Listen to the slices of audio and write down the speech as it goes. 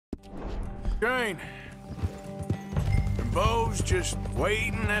Train. And Beau's just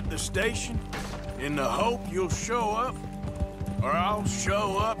waiting at the station in the hope you'll show up, or I'll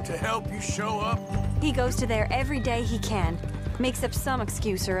show up to help you show up. He goes to there every day he can. Makes up some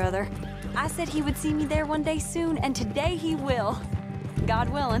excuse or other. I said he would see me there one day soon, and today he will. God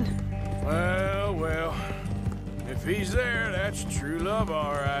willing. Well, well. If he's there, that's true love,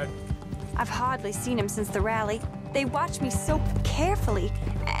 all right. I've hardly seen him since the rally. They watch me so carefully,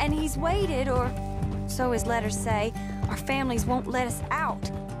 and he's waited, or so his letters say. Our families won't let us out.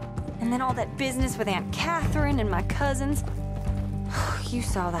 And then all that business with Aunt Catherine and my cousins. You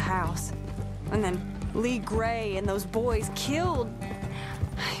saw the house. And then Lee Gray and those boys killed.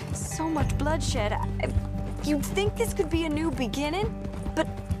 So much bloodshed. You'd think this could be a new beginning, but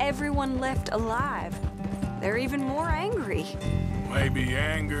everyone left alive. They're even more angry. Maybe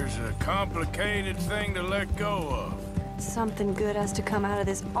anger's a complicated thing to let go of. Something good has to come out of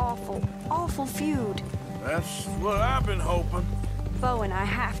this awful, awful feud. That's what I've been hoping. Beau and I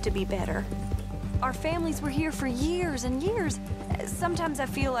have to be better. Our families were here for years and years. Sometimes I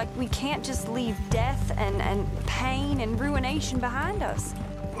feel like we can't just leave death and pain and ruination behind us.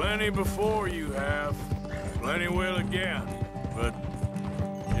 Plenty before you have. Plenty will again. But,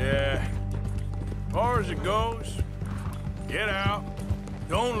 yeah, as far as it goes, get out,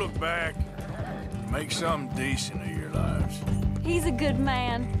 don't look back, make something decent of your lives. He's a good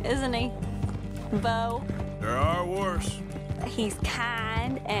man, isn't he, Beau? There are worse. He's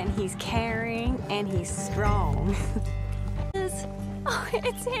kind, and he's caring, and he's strong. Oh,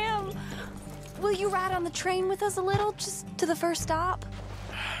 it's him. Will you ride on the train with us a little, just to the first stop?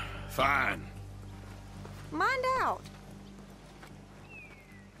 Fine. Mind out.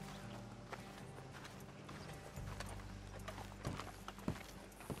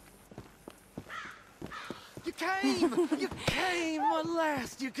 You came! You came! At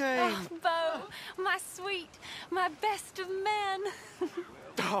last you came! Oh, Beau, my sweet, my best of men.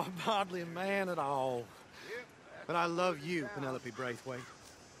 Oh, I'm hardly a man at all. But I love you, Penelope Braithwaite.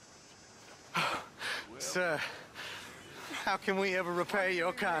 Sir, how can we ever repay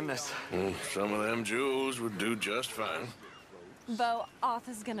your kindness? Some of them jewels would do just fine. Beau,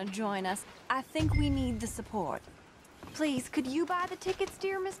 Arthur's gonna join us. I think we need the support. Please, could you buy the tickets,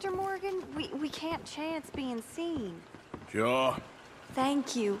 dear Mr. Morgan? We can't chance being seen. Sure.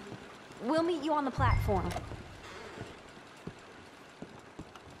 Thank you. We'll meet you on the platform.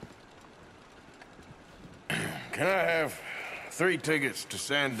 Can I have 3 tickets to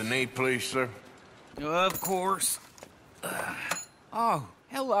Saint Denis, please, sir? Of course. Oh,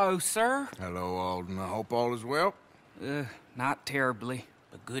 hello, sir. Hello, Alden. I hope all is well. Not terribly,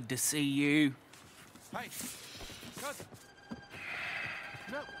 but good to see you. Hey! Cousin!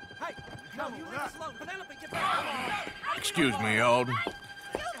 No! Hey! No, you leave us alone! Penelope, get back! Excuse me, Alden.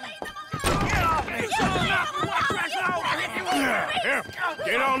 Here,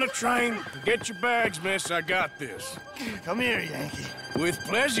 get on the train. Get your bags, miss. I got this. Come here, Yankee. With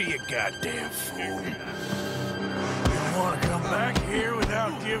pleasure, you goddamn fool. You want to come back here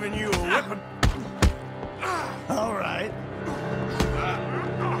without giving you a whipping? All right.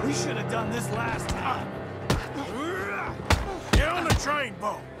 We should have done this last time. Get on the train,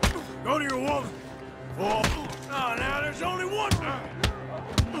 Beau. Go to your woman. Oh, now there's only one.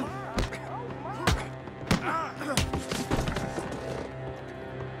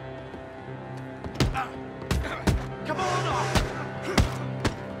 Come on off!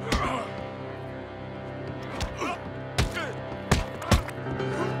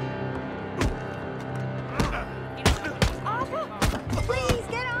 Arthur, please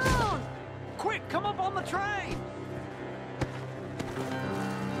get on! Quick, come up on the train!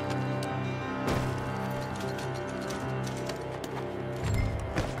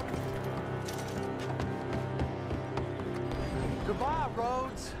 Goodbye,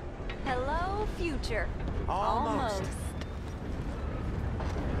 Rhodes. Hello, future. Almost.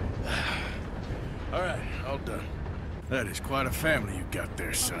 All right, all done. That is quite a family you got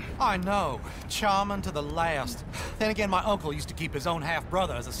there, son. I know. Charming to the last. Then again, my uncle used to keep his own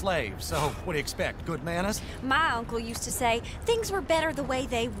half-brother as a slave, so what do you expect? Good manners? My uncle used to say things were better the way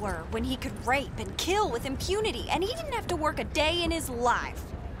they were, when he could rape and kill with impunity, and he didn't have to work a day in his life.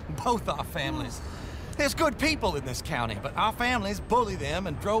 Both our families. There's good people in this county, but our families bullied them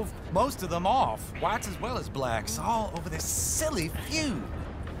and drove most of them off. Whites as well as blacks, all over this silly feud.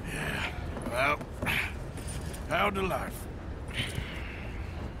 Yeah, well, how to life.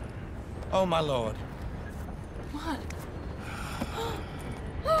 Oh, my lord. What?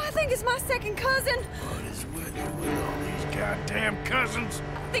 Oh, I think it's my second cousin. What is with you with all these goddamn cousins?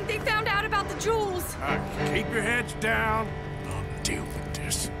 I think they found out about the jewels. Keep your heads down. I'll deal with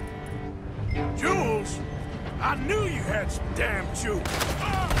this. I knew you had some damn jewels.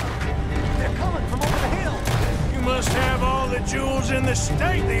 They're coming from over the hill. You must have all the jewels in the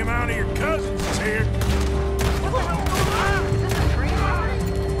state, the amount of your cousins is here. What the hell's going on? Is this a train robbery?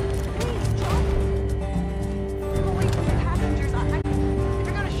 Please, John. Move away from the passengers. If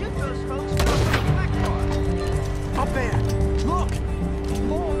you're gonna shoot those folks, go back to us. Up there. Look.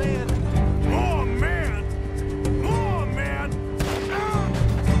 More men. More men! More men!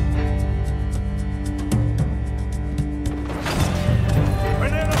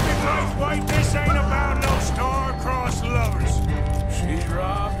 Penelope Braithwaite, this ain't about no star-crossed lovers. She's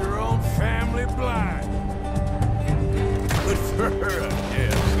robbed her own family blind. Good for her, I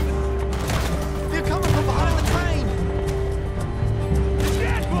guess. They're coming from behind the train.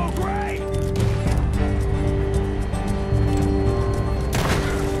 Jethro Gray!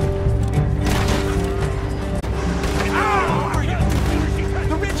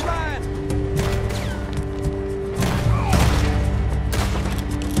 The ridge line.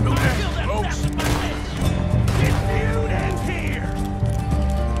 Look at that, folks. Dispute ends here.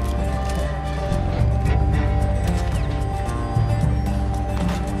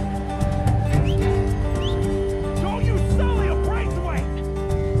 Don't you sully a Braithwaite!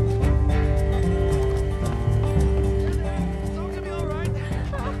 It's all gonna be all right.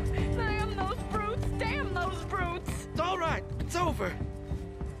 Damn those brutes! Damn those brutes! It's all right. It's over.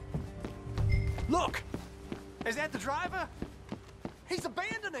 Look. Is that the driver? He's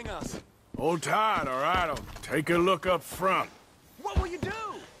abandoning us. Hold tight, all right? I'll take a look up front. What will you do?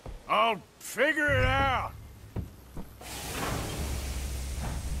 I'll figure it out.